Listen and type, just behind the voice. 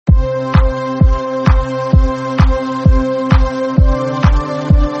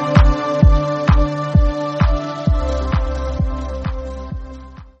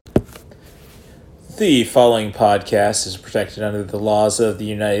The following podcast is protected under the laws of the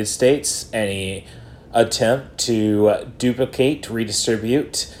United States. Any attempt to duplicate,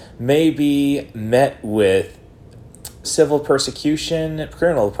 redistribute, may be met with civil persecution,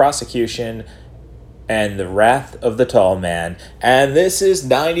 criminal prosecution, and the wrath of the tall man. And this is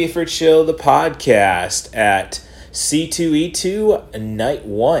 90 for Chill, the podcast at C2E2 Night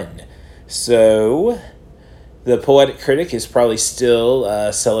 1. So, the Poetic Critic is probably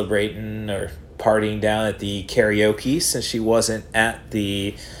still celebrating or partying down at the karaoke since she wasn't at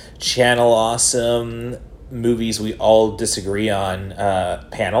the Channel Awesome Movies We All Disagree On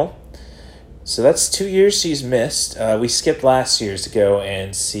panel. So that's 2 years she's missed. We skipped last year's to go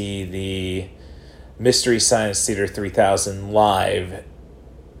and see the Mystery Science Theater 3000 live.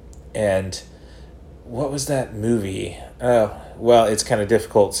 And what was that movie? Oh, well, it's kind of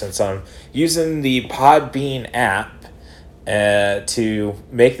difficult since I'm using the Podbean app to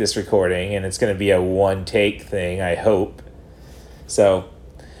make this recording, and it's going to be a one-take thing, I hope. So,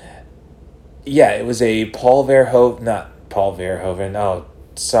 yeah, it was a Paul Verhoeven, oh,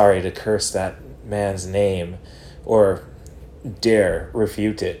 sorry to curse that man's name, or dare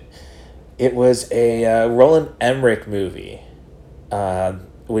refute it. It was a Roland Emmerich movie,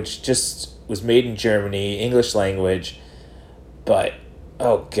 which just was made in Germany, English language, but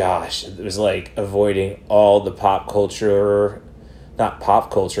oh gosh, it was like avoiding all the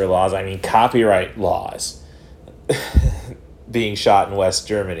copyright laws being shot in West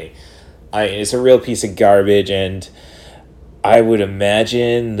Germany. I mean, it's a real piece of garbage, and I would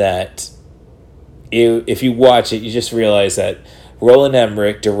imagine that if you watch it, you just realize that Roland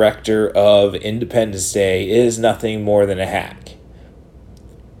Emmerich, director of Independence Day, is nothing more than a hack.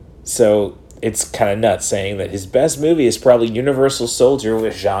 So it's kind of nuts saying that his best movie is probably Universal Soldier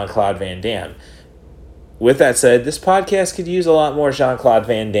with Jean-Claude Van Damme. With that said, this podcast could use a lot more Jean-Claude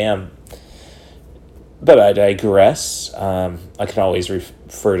Van Damme. But I digress. I can always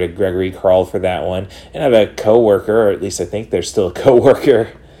refer to Gregory Carl for that one. And I have a co-worker, or at least I think there's still a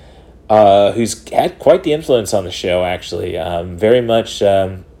co-worker, who's had quite the influence on the show, actually. Very much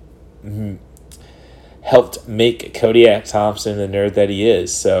helped make Kodiak Thompson the nerd that he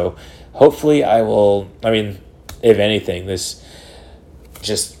is. So hopefully if anything, this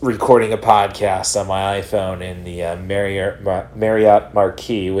just recording a podcast on my iPhone in the Marriott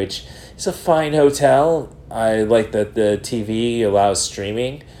Marquis, which is a fine hotel. I like that the TV allows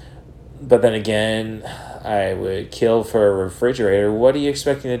streaming, but then again, I would kill for a refrigerator. What are you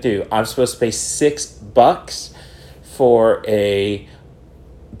expecting to do? I'm supposed to pay $6 for a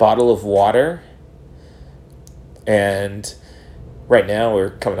bottle of water, and right now we're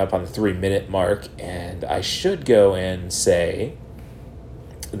coming up on the 3-minute mark, and I should go and say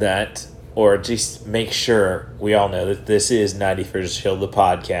that, or just make sure we all know that this is 90 for Chill, the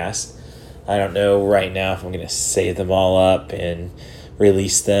podcast. I don't know right now if I'm going to save them all up and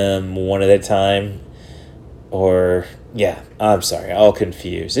release them one at a time, or, yeah, I'm sorry, all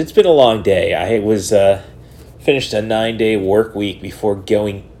confused. It's been a long day. I was finished a 9-day work week before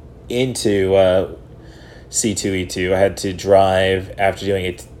going into C2E2. I had to drive after doing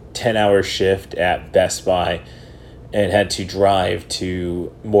a 10-hour shift at Best Buy, and had to drive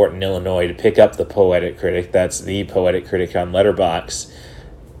to Morton, Illinois to pick up the Poetic Critic. That's the Poetic Critic on Letterboxd.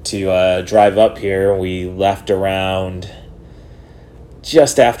 To drive up here, we left around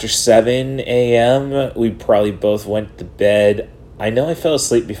just after 7 a.m. We probably both went to bed. I know I fell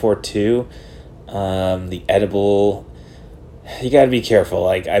asleep before 2. The edible, you got to be careful.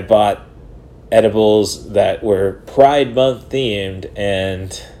 Like, I bought edibles that were Pride Month themed,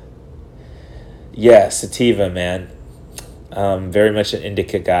 and yeah, sativa, man. Very much an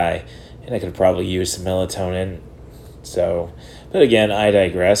indica guy, and I could probably use some melatonin. So, but again, I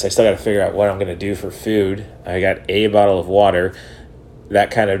digress. I still got to figure out what I'm going to do for food. I got a bottle of water.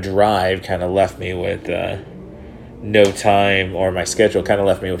 That kind of drive kind of left me with no time, or my schedule kind of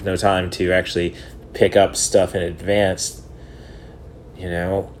left me with no time to actually pick up stuff in advance. You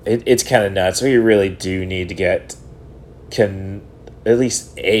know, it's kind of nuts. We really do need to get at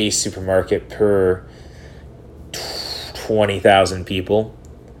least a supermarket per 20,000 people,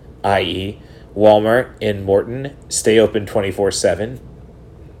 i.e. Walmart in Morton, stay open 24/7.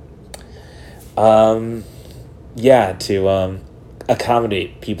 To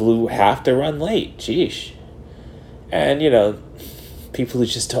accommodate people who have to run late. Sheesh. And, people who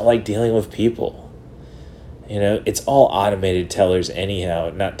just don't like dealing with people. It's all automated tellers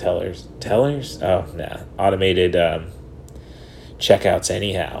anyhow. Not tellers. Tellers? Oh, nah. Automated checkouts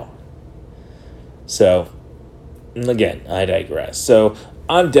anyhow. So, again, I digress. So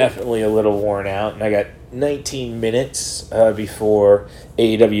I'm definitely a little worn out, and I got 19 minutes before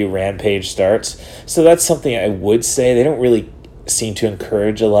AEW Rampage starts. So that's something I would say. They don't really seem to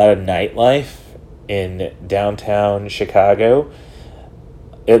encourage a lot of nightlife in downtown Chicago,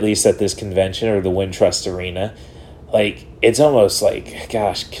 at least at this convention or the Wintrust Arena. Like, it's almost like,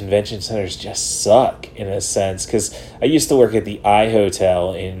 gosh, convention centers just suck in a sense. Because I used to work at the I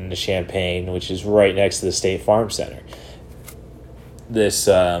Hotel in Champaign, which is right next to the State Farm Center. This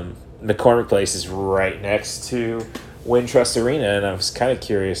McCormick Place is right next to Wintrust Arena, and I was kind of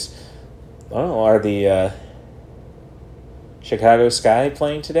curious. Oh, are the Chicago Sky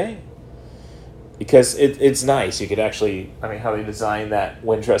playing today? Because it's nice. You could actually, I mean, how they designed that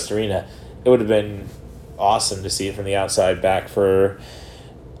Wintrust Arena, it would have been awesome to see it from the outside back for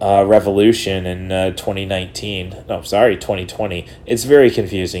Revolution in 2019. No, sorry, 2020. It's very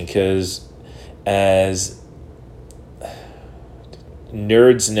confusing because, as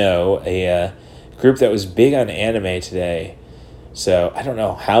nerds know, a group that was big on anime today, so I don't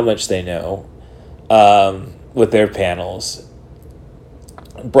know how much they know, with their panels,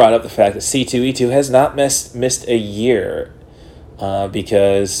 brought up the fact that C2E2 has not missed a year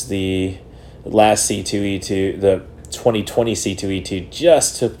because the last C2E2, the 2020 C2E2,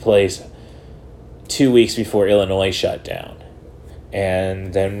 just took place 2 weeks before Illinois shut down.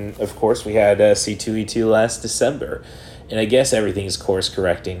 And then, of course, we had C2E2 last December. And I guess everything's course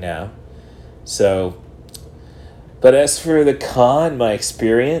correcting now. So, but as for the con, my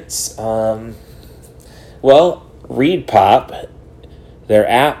experience, well, ReedPop, their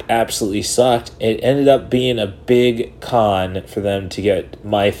app absolutely sucked. It ended up being a big con for them to get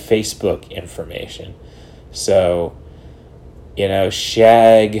my Facebook information. So,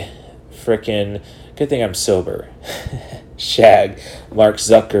 shag frickin', good thing I'm sober. Shag Mark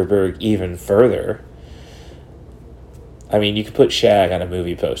Zuckerberg even further. I mean, you could put shag on a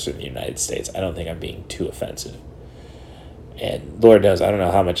movie poster in the United States. I don't think I'm being too offensive. And Lord knows, I don't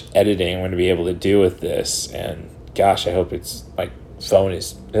know how much editing I'm going to be able to do with this. And gosh, I hope it's like, phone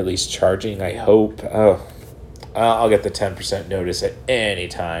is at least charging. I hope. Oh, I'll get the 10% notice at any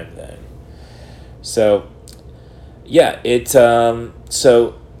time then. So, yeah, I'm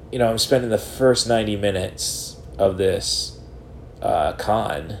spending the first 90 minutes of this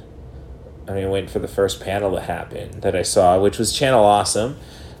con. I mean, waiting for the first panel to happen that I saw, which was Channel Awesome,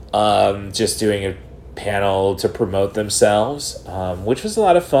 just doing a panel to promote themselves, which was a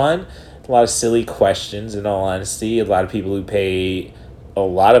lot of fun. A lot of silly questions, in all honesty. A lot of people who pay a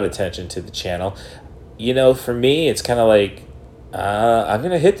lot of attention to the channel. For me, it's kind of like, I'm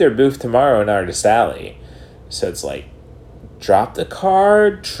going to hit their booth tomorrow in Artist Alley. So it's like, drop the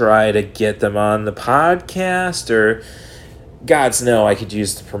card, try to get them on the podcast, or gods know I could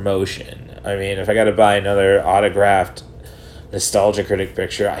use the promotion. I mean, if I got to buy another autographed Nostalgia Critic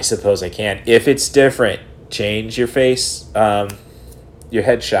picture, I suppose I can. If it's different, change your face, your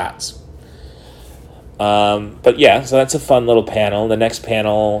headshots. But yeah, so that's a fun little panel. The next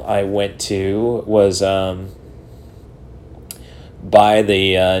panel I went to was by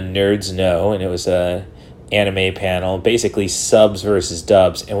the Nerds Know, and it was a anime panel, basically subs versus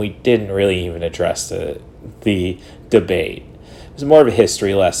dubs, and we didn't really even address the debate. It was more of a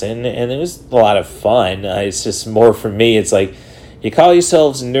history lesson, and it was a lot of fun. It's just more for me, it's like, you call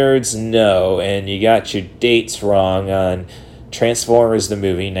yourselves Nerds Know, and you got your dates wrong on Transformers the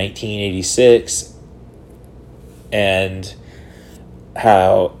movie, 1986, and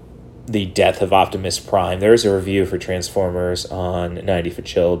how the death of Optimus Prime. There's a review for Transformers on 90 for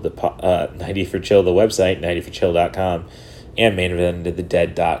Chill, the website, 90forchill.com, and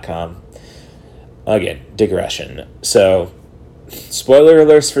maineventedthedead.com. Again, digression. So, spoiler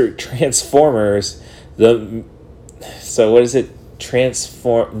alerts for Transformers.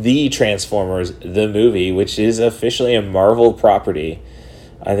 Transformers, the movie, which is officially a Marvel property.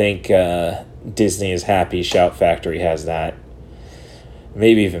 I think Disney is happy Shout Factory has that.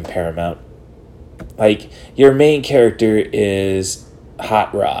 Maybe even Paramount. Like, your main character is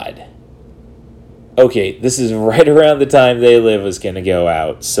Hot Rod. Okay, this is right around the time They Live was going to go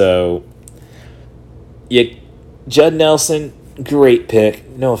out. So, Judd Nelson, great pick.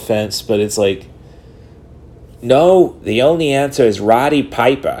 No offense, but it's like, no, the only answer is Roddy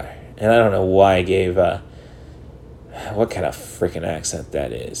Piper. And I don't know why I gave, what kind of freaking accent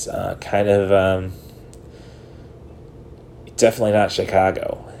that is. Definitely not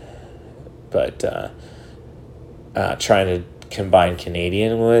Chicago. But trying to combine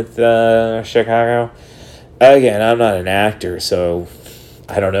Canadian with Chicago. Again, I'm not an actor, so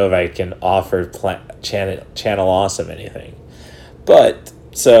I don't know if I can offer Channel Awesome anything. But,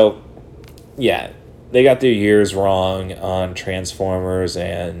 so, yeah. they got their years wrong on Transformers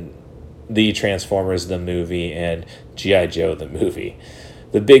and the Transformers the movie and G.I. Joe the movie.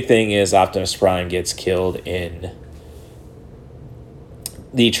 The big thing is Optimus Prime gets killed in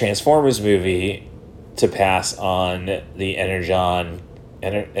the Transformers movie to pass on the Enertron.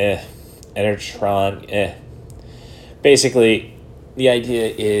 Basically, the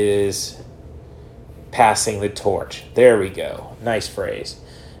idea is passing the torch. There we go. Nice phrase.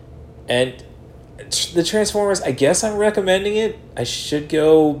 And the Transformers, I guess I'm recommending it. I should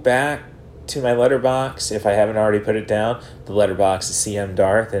go back to my letterbox if I haven't already put it down. The letterbox is CM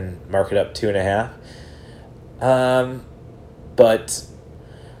Darth and mark it up 2.5. But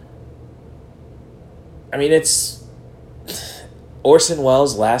I mean, it's Orson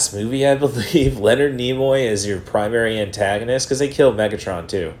Welles' last movie, I believe. Leonard Nimoy is your primary antagonist because they killed Megatron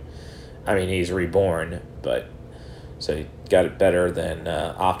too. I mean, he's reborn, but so he got it better than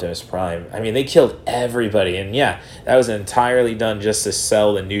Optimus Prime. I mean, they killed everybody, and yeah, that was entirely done just to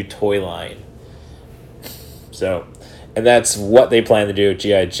sell the new toy line. So, and that's what they plan to do with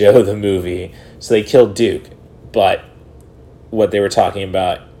G.I. Joe, the movie. So they killed Duke, but what they were talking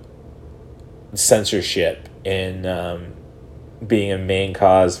about, censorship in being a main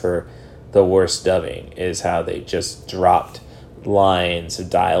cause for the worst dubbing, is how they just dropped lines of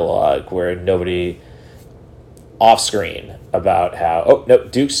dialogue where nobody off screen about how, oh no,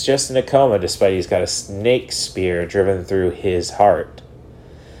 Duke's just in a coma despite he's got a snake spear driven through his heart.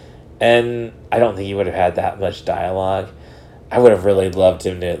 And I don't think he would have had that much dialogue. I would have really loved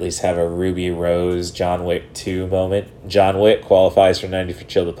him to at least have a Ruby Rose John Wick 2 moment. John Wick qualifies for 90 for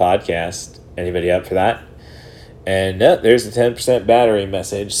Chill the podcast. Anybody up for that? And there's the 10% battery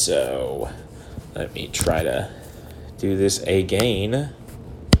message, so let me try to do this again.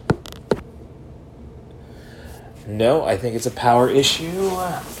 No, I think it's a power issue.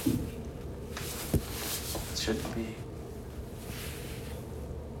 It shouldn't be.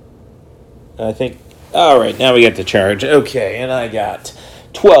 I think, alright, now we get the charge. Okay, and I got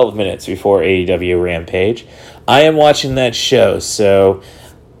 12 minutes before AEW Rampage. I am watching that show, so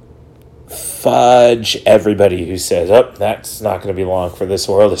fudge everybody who says, oh, that's not going to be long for this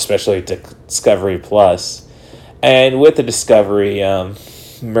world, especially Discovery Plus. And with the Discovery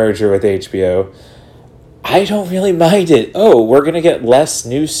merger with HBO, I don't really mind it. Oh, we're going to get less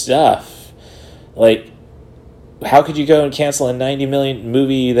new stuff. Like, how could you go and cancel a $90 million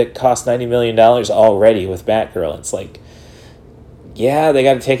movie that cost $90 million already with Batgirl? It's like, yeah, they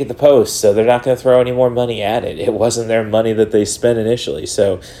got to take it to post, so they're not going to throw any more money at it. It wasn't their money that they spent initially,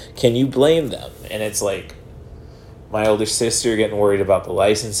 so can you blame them? And it's like my older sister getting worried about the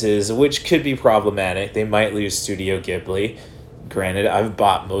licenses, which could be problematic. They might lose Studio Ghibli. Granted, I've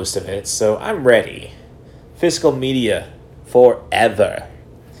bought most of it, so I'm ready. Physical media forever.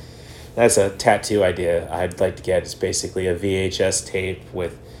 That's a tattoo idea I'd like to get. It's basically a VHS tape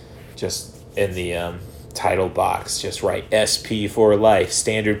with just in the title box, just write SP for life,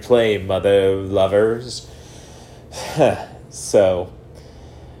 standard play, mother lovers. So,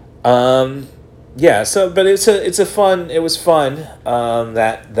 yeah. So, but it was fun.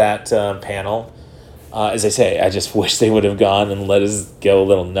 That panel. As I say, I just wish they would have gone and let us go a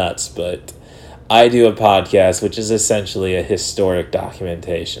little nuts. But I do a podcast, which is essentially a historic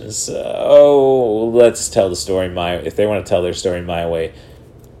documentation. So let's tell the story if they want to tell their story my way,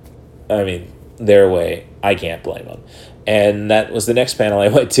 I mean, their way, I can't blame them. And that was the next panel I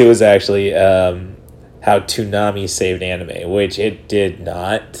went to, was actually how Toonami saved anime, which it did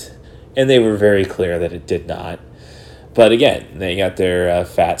not. And they were very clear that it did not. But again, they got their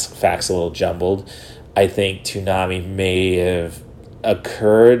facts a little jumbled. I think Toonami may have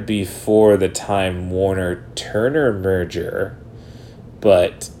occurred before the Time Warner-Turner merger.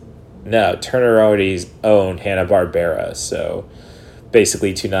 But no, Turner already owned Hanna-Barbera. So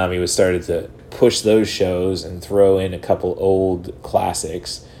basically Toonami was started to push those shows and throw in a couple old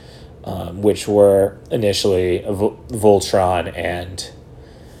classics, which were initially Voltron and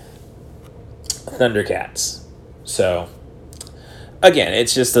Thundercats. So again,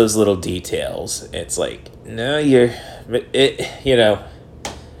 it's just those little details. It's like, no,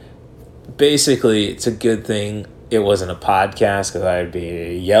 basically it's a good thing it wasn't a podcast, because I'd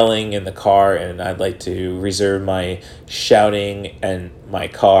be yelling in the car, and I'd like to reserve my shouting and my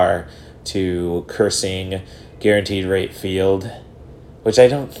car to cursing guaranteed rate field, which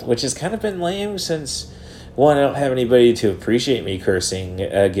has kind of been lame since, one, I don't have anybody to appreciate me cursing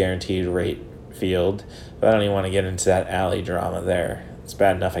a guaranteed rate field, but I don't even want to get into that alley drama there. It's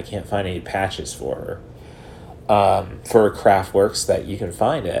bad enough I can't find any patches for her. For Craftworks that you can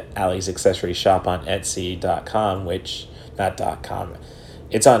find at Allie's Accessory Shop on Etsy.com, which, not .com,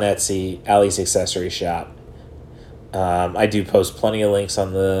 It's on Etsy, Ali's Accessory Shop. I do post plenty of links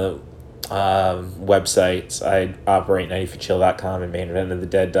on the websites. I operate 90forchill.com and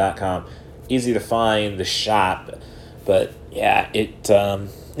maineventofthedead.com. Easy to find the shop, but yeah, it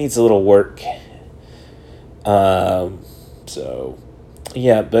needs a little work. So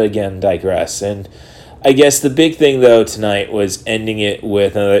yeah, but again, digress. And I guess the big thing though tonight was ending it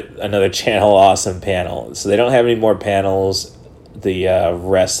with another Channel Awesome panel. So they don't have any more panels the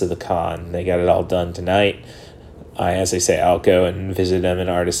rest of the con. They got it all done tonight. As I say, I'll go and visit them in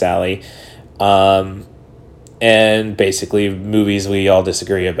Artist Alley. And basically movies we all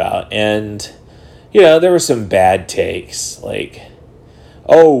disagree about. And, there were some bad takes. Like,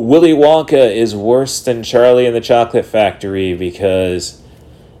 oh, Willy Wonka is worse than Charlie and the Chocolate Factory because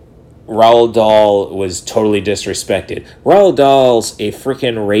Roald Dahl was totally disrespected. Roald Dahl's a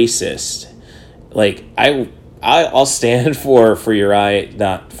freaking racist. Like, I'll stand for your eye,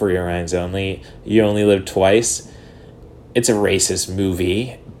 not for your eyes only. You only live twice. It's a racist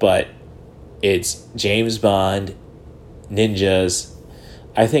movie, but it's James Bond, ninjas.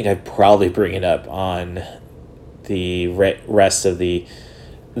 I think I'd probably bring it up on the rest of the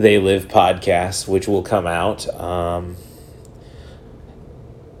They Live podcast, which will come out,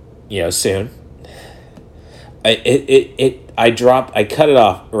 soon. I cut it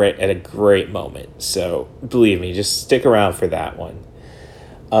off right at a great moment. So believe me, just stick around for that one.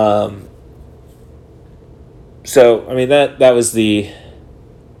 So, I mean, that was the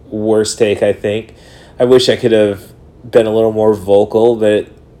worst take, I think. I wish I could have been a little more vocal, but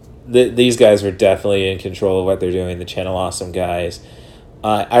these guys were definitely in control of what they're doing, the Channel Awesome guys.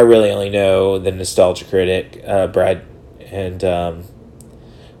 I really only know the Nostalgia Critic, Brad, and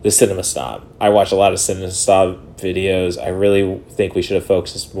the Cinema Snob. I watch a lot of Cinema Snob videos. I really think we should have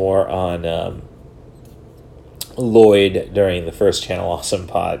focused more on Lloyd during the first Channel Awesome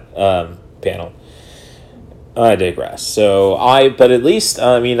panel. I digress. But at least,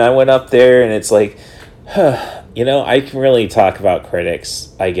 I went up there and it's like, I can really talk about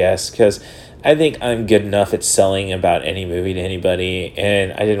critics, I guess, because I think I'm good enough at selling about any movie to anybody,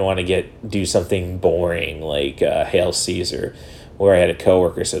 and I didn't want to do something boring like Hail Caesar, where I had a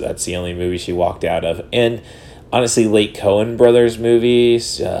coworker, so that's the only movie she walked out of. And honestly, late Coen Brothers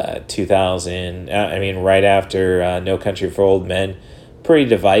movies, 2000, right after No Country for Old Men, pretty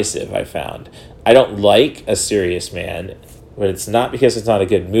divisive, I found. I don't like A Serious Man, but it's not because it's not a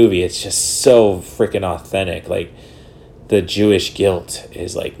good movie. It's just so freaking authentic. Like, the Jewish guilt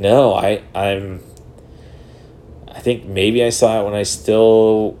is like, no, I think maybe I saw it when I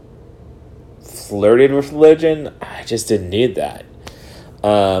still flirted with religion. I just didn't need that.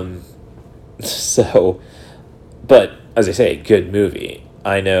 But as I say, good movie.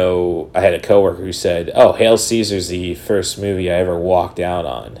 I know I had a coworker who said, oh, Hail Caesar's the first movie I ever walked out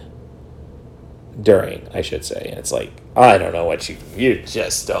on. During, I should say. And it's like, I don't know what you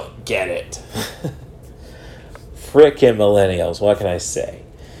just don't get it. Frickin' millennials, what can I say?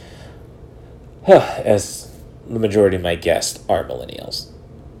 As the majority of my guests are millennials.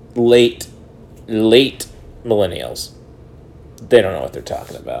 Late millennials. They don't know what they're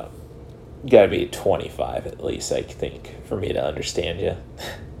talking about. You gotta be 25 at least, I think, for me to understand you.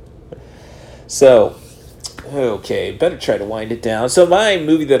 So, okay, better try to wind it down. So my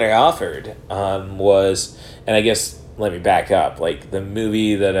movie that I offered was, and I guess let me back up, like the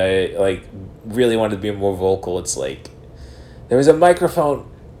movie that I really wanted to be more vocal. It's like there was a microphone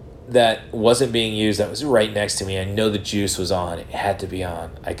that wasn't being used that was right next to me. I know the juice was on. It had to be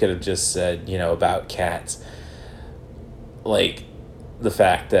on. I could have just said, about cats. Like the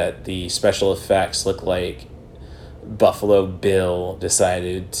fact that the special effects look like Buffalo Bill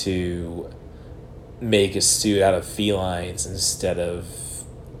decided to make a suit out of felines instead of,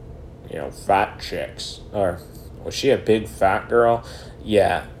 fat chicks. Or was she a big fat girl?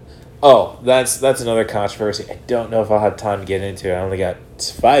 Yeah. Oh, that's another controversy. I don't know if I'll have time to get into it. I only got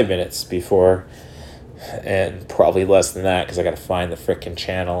 5 minutes before, and probably less than that because I got to find the frickin'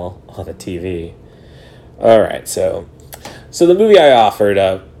 channel on the TV. All right, so the movie I offered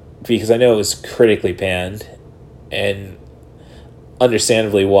up, because I know it was critically panned, and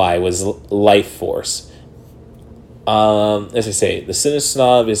understandably why, was Life Force. As I say, the Cine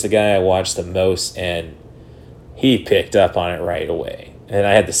Snob is the guy I watched the most, and he picked up on it right away. And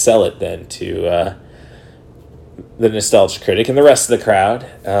I had to sell it then to the Nostalgia Critic and the rest of the crowd,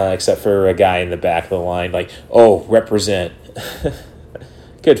 except for a guy in the back of the line, like, oh, represent.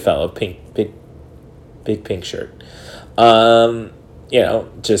 Good fellow, big pink shirt.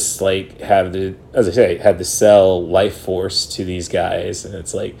 Just like had to sell Life Force to these guys, and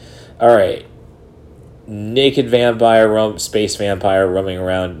it's like, all right, naked space vampire roaming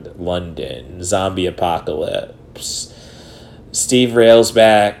around London, zombie apocalypse. Steve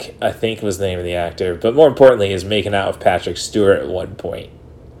Railsback, I think was the name of the actor, but more importantly, is making out with Patrick Stewart at one point.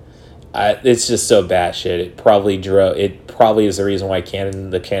 It's just so batshit. It probably is the reason why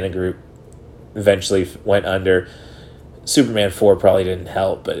the Canon Group eventually went under. Superman 4 probably didn't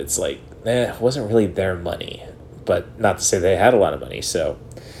help, but it's like, it wasn't really their money. But not to say they had a lot of money, so...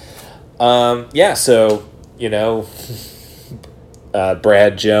 so,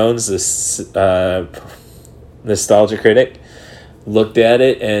 Brad Jones, this nostalgia critic, looked at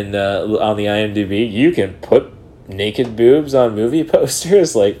it, and on the IMDb, you can put naked boobs on movie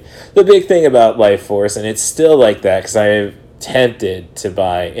posters. Like, the big thing about Life Force, and it's still like that, because I'm tempted to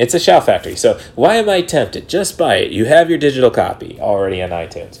buy... It's a Shout Factory, so why am I tempted? Just buy it. You have your digital copy already on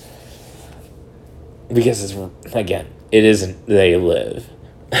iTunes. Because, it isn't They Live.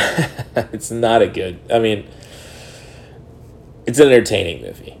 It's not a good... it's an entertaining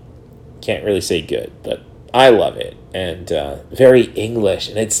movie. Can't really say good, but I love it. And very English.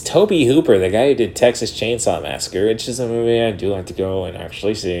 And it's Tobe Hooper, the guy who did Texas Chainsaw Massacre, which is a movie I do like to go and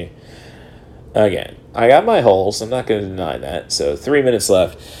actually see. Again, I got my holes. I'm not going to deny that. So 3 minutes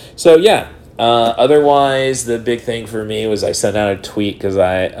left. So yeah. Otherwise, the big thing for me was I sent out a tweet because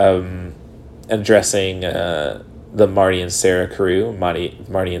I'm addressing the Marty and Sarah crew. Marty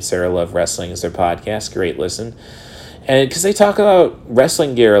and Sarah Love Wrestling is their podcast. Great listen. And because they talk about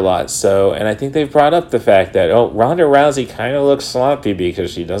wrestling gear a lot. So, and I think they've brought up the fact that, Ronda Rousey kind of looks sloppy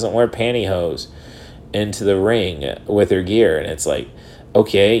because she doesn't wear pantyhose into the ring with her gear. And it's like,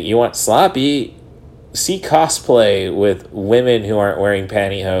 okay, you want sloppy? See cosplay with women who aren't wearing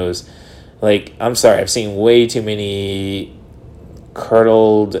pantyhose. Like, I'm sorry, I've seen way too many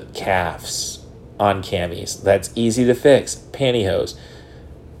curdled calves on camis. That's easy to fix. Pantyhose.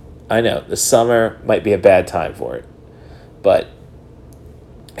 I know, the summer might be a bad time for it. But,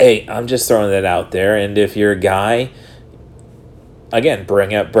 hey, I'm just throwing that out there. And if you're a guy, again,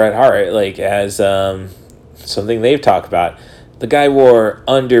 bring up Bret Hart, like, as something they've talked about. The guy wore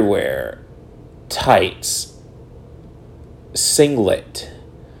underwear, tights, singlet,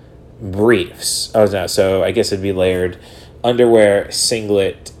 briefs. Oh, no, so I guess it'd be layered. Underwear,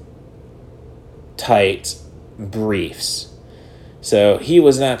 singlet, tights, briefs. So he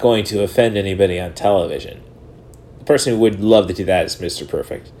was not going to offend anybody on television. The person who would love to do that is Mr.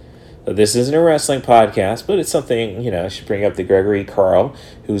 Perfect. So this isn't a wrestling podcast, but it's something, I should bring up to Gregory Carl,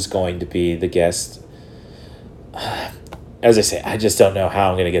 who's going to be the guest. As I say, I just don't know how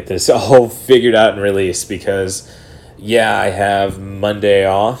I'm going to get this all figured out and released because, I have Monday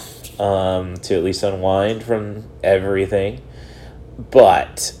off to at least unwind from everything.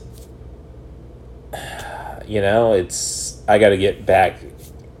 But, I got to get back.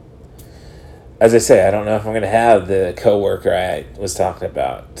 As I say, I don't know if I'm going to have the coworker I was talking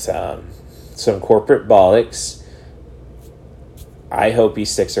about. Some corporate bollocks. I hope he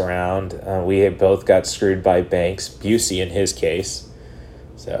sticks around. We have both got screwed by banks. Busey in his case.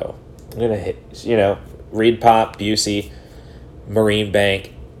 So, I'm going to hit, Reed Pop, Busey, Marine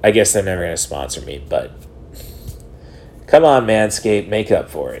Bank. I guess they're never going to sponsor me, but come on, Manscaped, make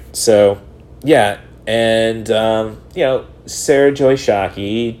up for it. So, and, Sarah Joy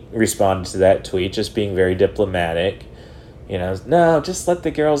Shockey responded to that tweet, just being very diplomatic. No, just let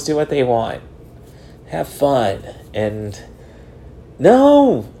the girls do what they want. Have fun. And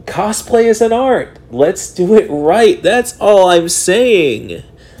no, cosplay is an art. Let's do it right. That's all I'm saying.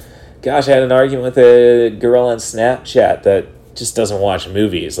 Gosh, I had an argument with a girl on Snapchat that just doesn't watch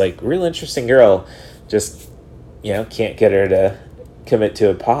movies. Like, real interesting girl. Just, can't get her to commit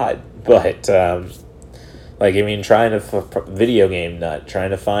to a pod. But, trying to video game nut, trying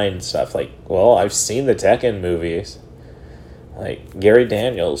to find stuff. Like, well, I've seen the Tekken movies. Like, Gary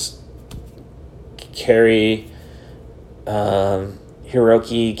Daniels,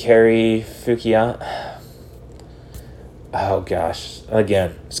 Hiroki Kerry Fukuyama. Oh, gosh.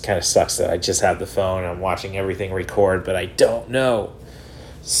 Again, this kind of sucks that I just have the phone. I'm watching everything record, but I don't know.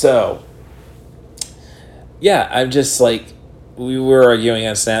 So, I'm just like, we were arguing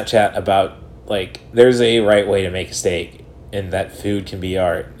on Snapchat about, like, there's a right way to make a steak, and that food can be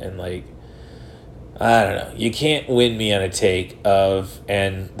art. And, I don't know. You can't win me on a take of,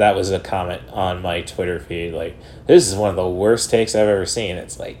 and that was a comment on my Twitter feed, like, this is one of the worst takes I've ever seen.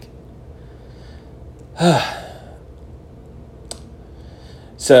 It's like,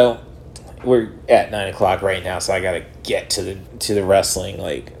 so we're at 9:00 right now, so I gotta get to the wrestling.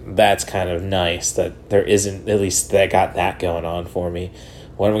 Like, that's kind of nice that there isn't, at least that got that going on for me.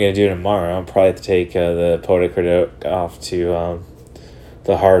 What am I going to do tomorrow? I'll probably have to take the Podocradoc off to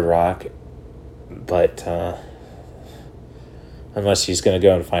the Hard Rock. But unless she's going to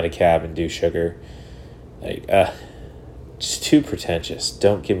go and find a cab and do sugar. Like, just too pretentious.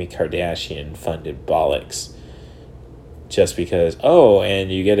 Don't give me Kardashian-funded bollocks. Just because,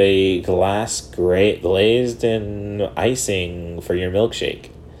 and you get a glass glazed in icing for your milkshake,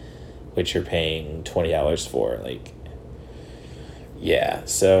 which you're paying $20 for. Like, yeah,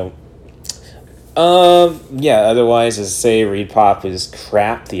 so... otherwise, as I say, ReadPop is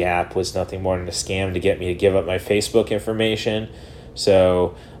crap. The app was nothing more than a scam to get me to give up my Facebook information.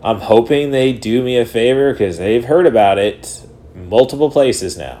 So I'm hoping they do me a favor because they've heard about it multiple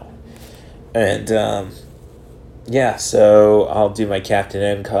places now. And, so I'll do my Captain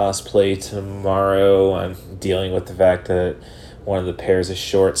N cosplay tomorrow. I'm dealing with the fact that one of the pairs of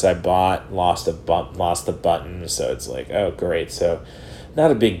shorts I bought lost the button. So it's like, oh, great. So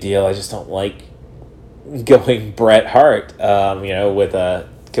not a big deal. I just don't like going Bret Hart,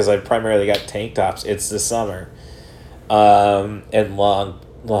 because I primarily got tank tops. It's the summer, and long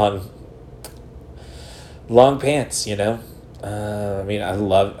pants.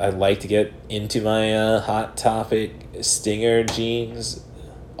 I'd like to get into my Hot Topic Stinger jeans,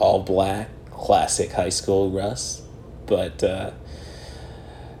 all black, classic high school Russ, but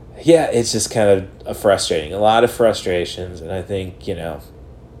it's just kind of frustrating. A lot of frustrations, and I think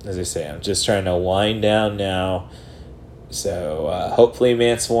as I say, I'm just trying to wind down now. So hopefully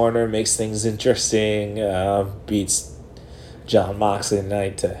Mance Warner makes things interesting, beats John Moxley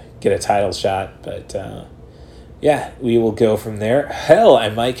tonight to get a title shot. But we will go from there. Hell, I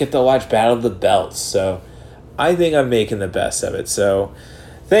might get to watch Battle of the Belts. So I think I'm making the best of it. So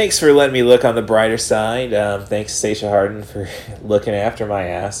thanks for letting me look on the brighter side. Thanks, Stacia Harden, for looking after my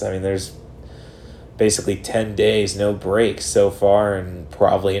ass. I mean, there's basically 10 days, no breaks so far, and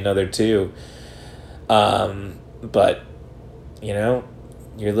probably another 2. But,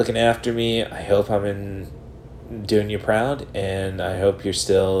 you're looking after me. I hope I'm doing you proud, and I hope you're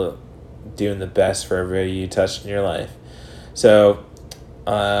still doing the best for everybody you touched in your life. So,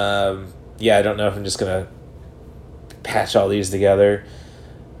 I don't know if I'm just going to patch all these together.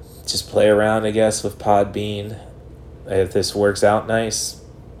 Just play around, I guess, with Podbean. If this works out nice,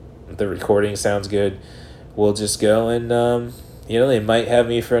 the recording sounds good, we'll just go and, they might have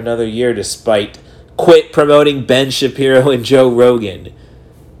me for another year despite quit promoting Ben Shapiro and Joe Rogan.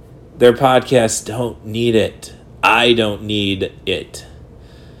 Their podcasts don't need it. I don't need it.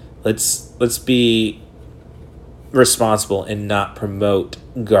 Let's be responsible and not promote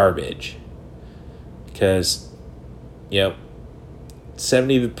garbage. Because, 70%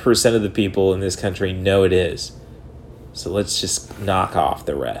 of the people in this country know it is. So let's just knock off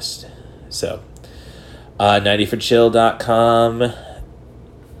the rest. So, 90forchill.com.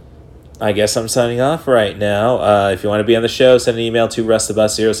 I guess I'm signing off right now. If you want to be on the show, send an email to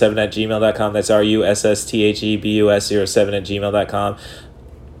russthebus07@gmail.com. That's RUSSTHEBUS07@gmail.com.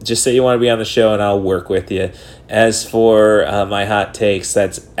 Just say you want to be on the show and I'll work with you. As for my hot takes,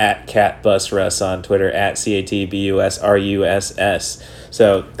 that's at CatBusRuss on Twitter, at CATBUSRUSS.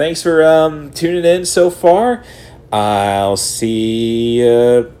 So thanks for tuning in so far. I'll see,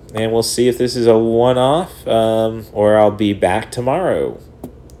 and we'll see if this is a one-off, or I'll be back tomorrow.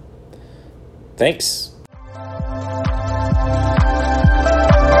 Thanks.